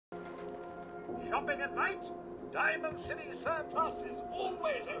Shopping at night? Diamond City Surplus is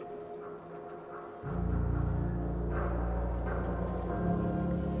always open.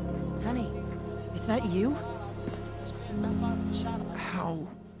 Honey, is that you? How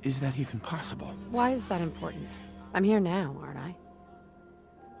is that even possible? Why is that important? I'm here now, aren't I?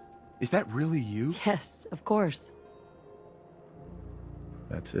 Is that really you? Yes, of course.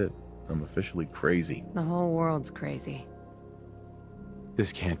 That's it. I'm officially crazy. The whole world's crazy.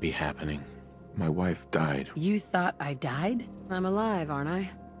 This can't be happening. My wife died. You thought I died? I'm alive, aren't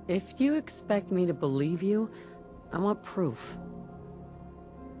I? If you expect me to believe you, I want proof.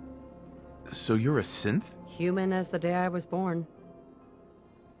 So you're a synth? Human as the day I was born.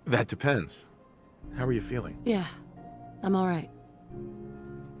 That depends. How are you feeling? Yeah, I'm all right.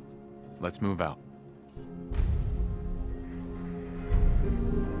 Let's move out.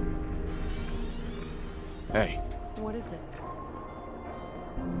 Hey. What is it?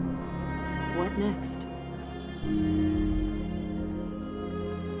 What next?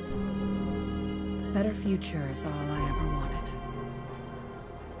 Better future is all I ever wanted.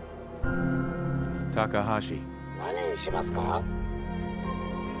 Takahashi.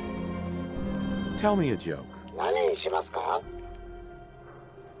 Tell me a joke.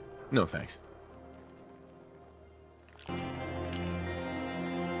 No thanks.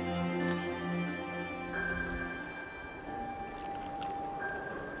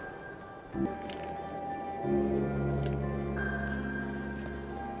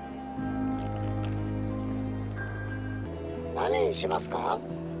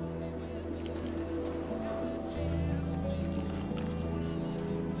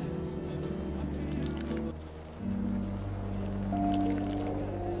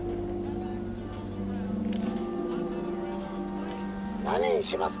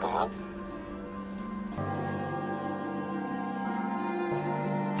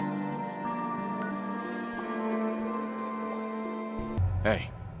 Hey.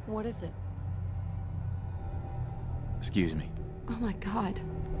 What is it? Excuse me. Oh my God.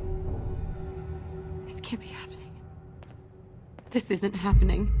 This can't be happening. This isn't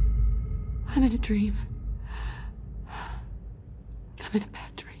happening. I'm in a dream. I'm in a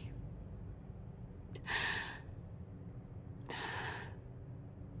bad dream.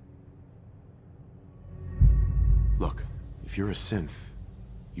 Look, if you're a synth,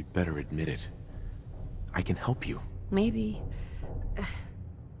 you'd better admit it. I can help you. Maybe.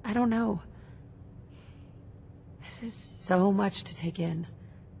 I don't know. This is so much to take in.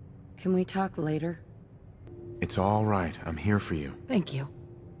 Can we talk later? It's all right. I'm here for you. Thank you.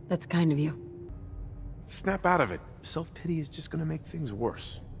 That's kind of you. Snap out of it. Self-pity is just gonna make things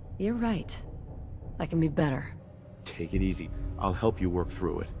worse. You're right. I can be better. Take it easy. I'll help you work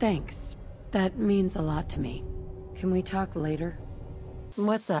through it. Thanks. That means a lot to me. Can we talk later?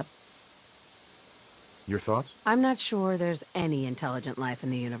 What's up? Your thoughts? I'm not sure there's any intelligent life in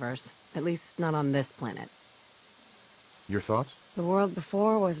the universe. At least not on this planet. Your thoughts? The world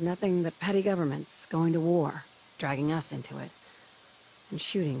before was nothing but petty governments going to war, dragging us into it, and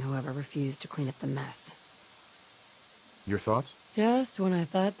shooting whoever refused to clean up the mess. Your thoughts? Just when I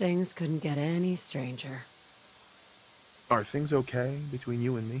thought things couldn't get any stranger. Are things okay between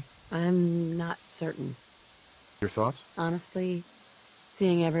you and me? I'm not certain. Your thoughts? Honestly,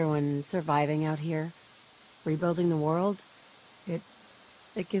 seeing everyone surviving out here, rebuilding the world,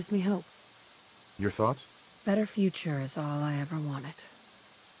 it gives me hope. Your thoughts? Better future is all I ever wanted.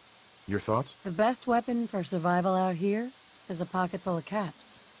 Your thoughts? The best weapon for survival out here is a pocket full of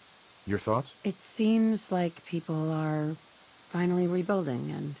caps. Your thoughts? It seems like people are finally rebuilding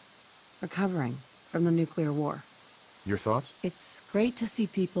and recovering from the nuclear war. Your thoughts? It's great to see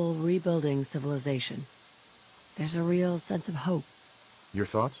people rebuilding civilization. There's a real sense of hope. Your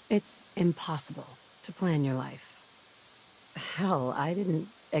thoughts? It's impossible to plan your life. Hell, I didn't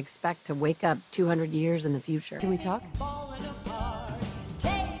expect to wake up 200 years in the future. Can we talk?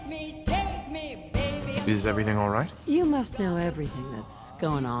 Is everything all right? You must know everything that's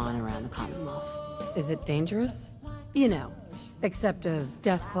going on around the Commonwealth. Is it dangerous? You know, except of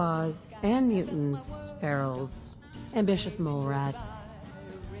death claws and mutants, ferals, ambitious mole rats.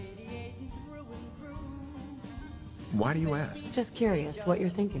 Why do you ask? Just curious what you're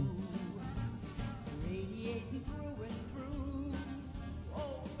thinking.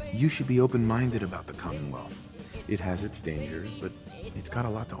 You should be open-minded about the Commonwealth. It has its dangers, but it's got a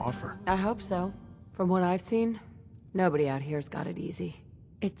lot to offer. I hope so. From what I've seen, nobody out here's got it easy.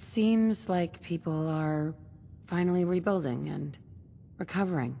 It seems like people are finally rebuilding and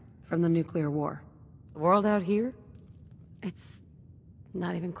recovering from the nuclear war. The world out here? It's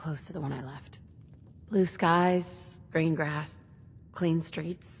not even close to the one I left. Blue skies, green grass, clean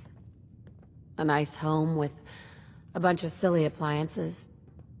streets. A nice home with a bunch of silly appliances.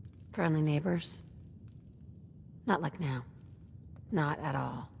 Friendly neighbors. Not like now. Not at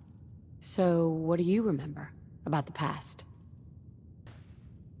all. So, what do you remember about the past?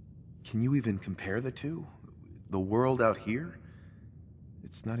 Can you even compare the two? The world out here?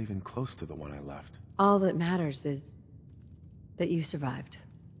 It's not even close to the one I left. All that matters is that you survived.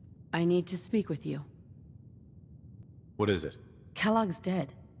 I need to speak with you. What is it? Kellogg's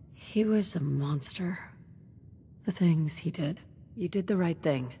dead. He was a monster. The things he did. You did the right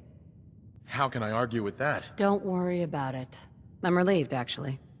thing. How can I argue with that? Don't worry about it. I'm relieved,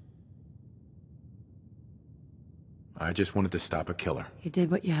 actually. I just wanted to stop a killer. You did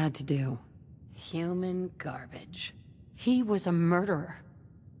what you had to do. Human garbage. He was a murderer.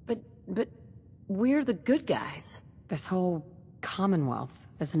 But we're the good guys. This whole Commonwealth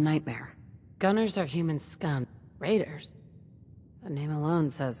is a nightmare. Gunners are human scum. Raiders? The name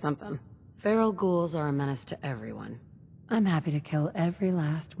alone says something. Feral ghouls are a menace to everyone. I'm happy to kill every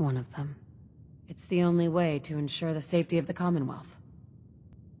last one of them. It's the only way to ensure the safety of the Commonwealth.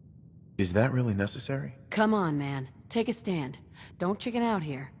 Is that really necessary? Come on, man. Take a stand. Don't chicken out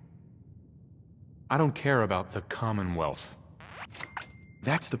here. I don't care about the Commonwealth.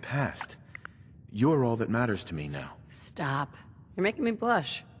 That's the past. You're all that matters to me now. Stop. You're making me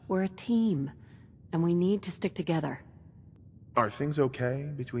blush. We're a team, and we need to stick together. Are things okay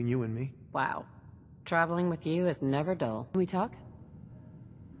between you and me? Wow. Traveling with you is never dull. Can we talk?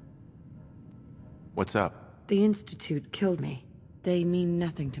 What's up? The Institute killed me. They mean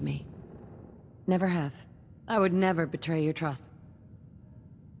nothing to me. Never have. I would never betray your trust.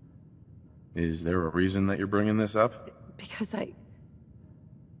 Is there a reason that you're bringing this up? Because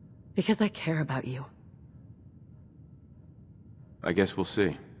I care about you. I guess we'll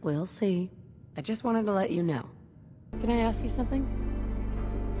see. We'll see. I just wanted to let you know. Can I ask you something?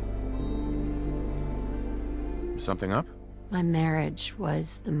 Something up? My marriage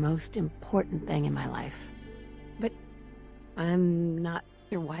was the most important thing in my life. But I'm not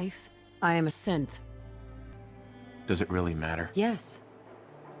your wife. I am a synth. Does it really matter? Yes.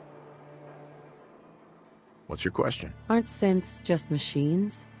 What's your question? Aren't synths just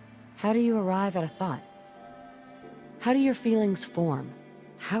machines? How do you arrive at a thought? How do your feelings form?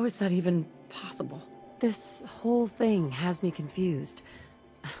 How is that even possible? This whole thing has me confused.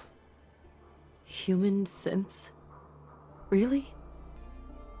 Human synths? Really?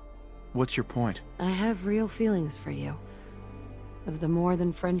 What's your point? I have real feelings for you. Of the more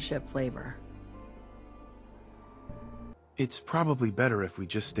than friendship flavor. It's probably better if we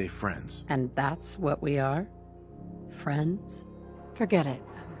just stay friends. And that's what we are? Friends? Forget it.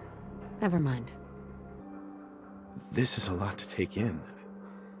 Never mind. This is a lot to take in.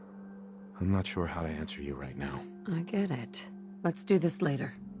 I'm not sure how to answer you right now. I get it. Let's do this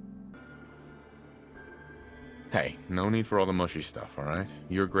later. Hey, no need for all the mushy stuff, all right?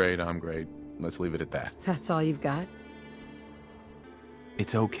 You're great, I'm great. Let's leave it at that. That's all you've got?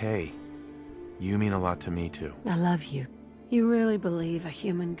 It's okay. You mean a lot to me, too. I love you. You really believe a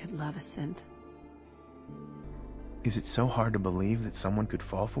human could love a synth? Is it so hard to believe that someone could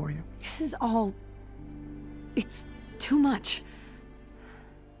fall for you? This is all... It's too much.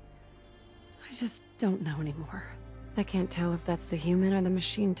 I just don't know anymore. I can't tell if that's the human or the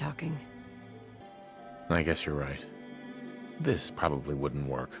machine talking. I guess you're right. This probably wouldn't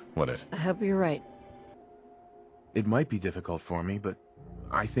work, would it? I hope you're right. It might be difficult for me, but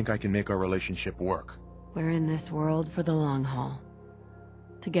I think I can make our relationship work. We're in this world for the long haul.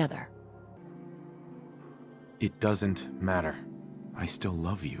 Together. It doesn't matter. I still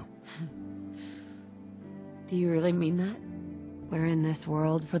love you. Do you really mean that? We're in this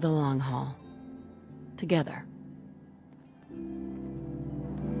world for the long haul. Together.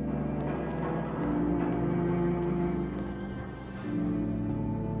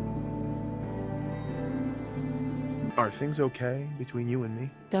 Are things okay between you and me?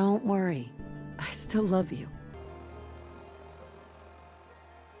 Don't worry. I still love you.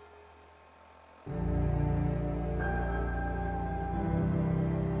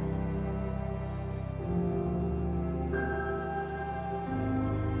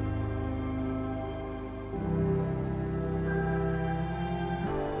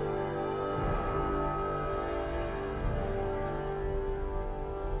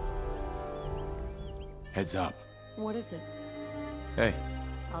 Heads up. What is it? Hey,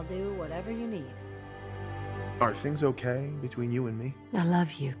 I'll do whatever you need. are things okay between you and me? I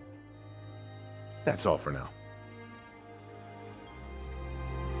love you. That's all for now.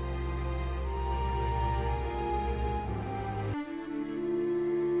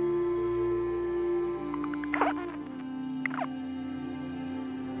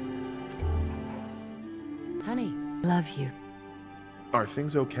 Honey, love you. Are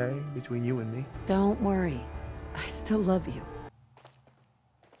things okay between you and me? Don't worry. I still love you.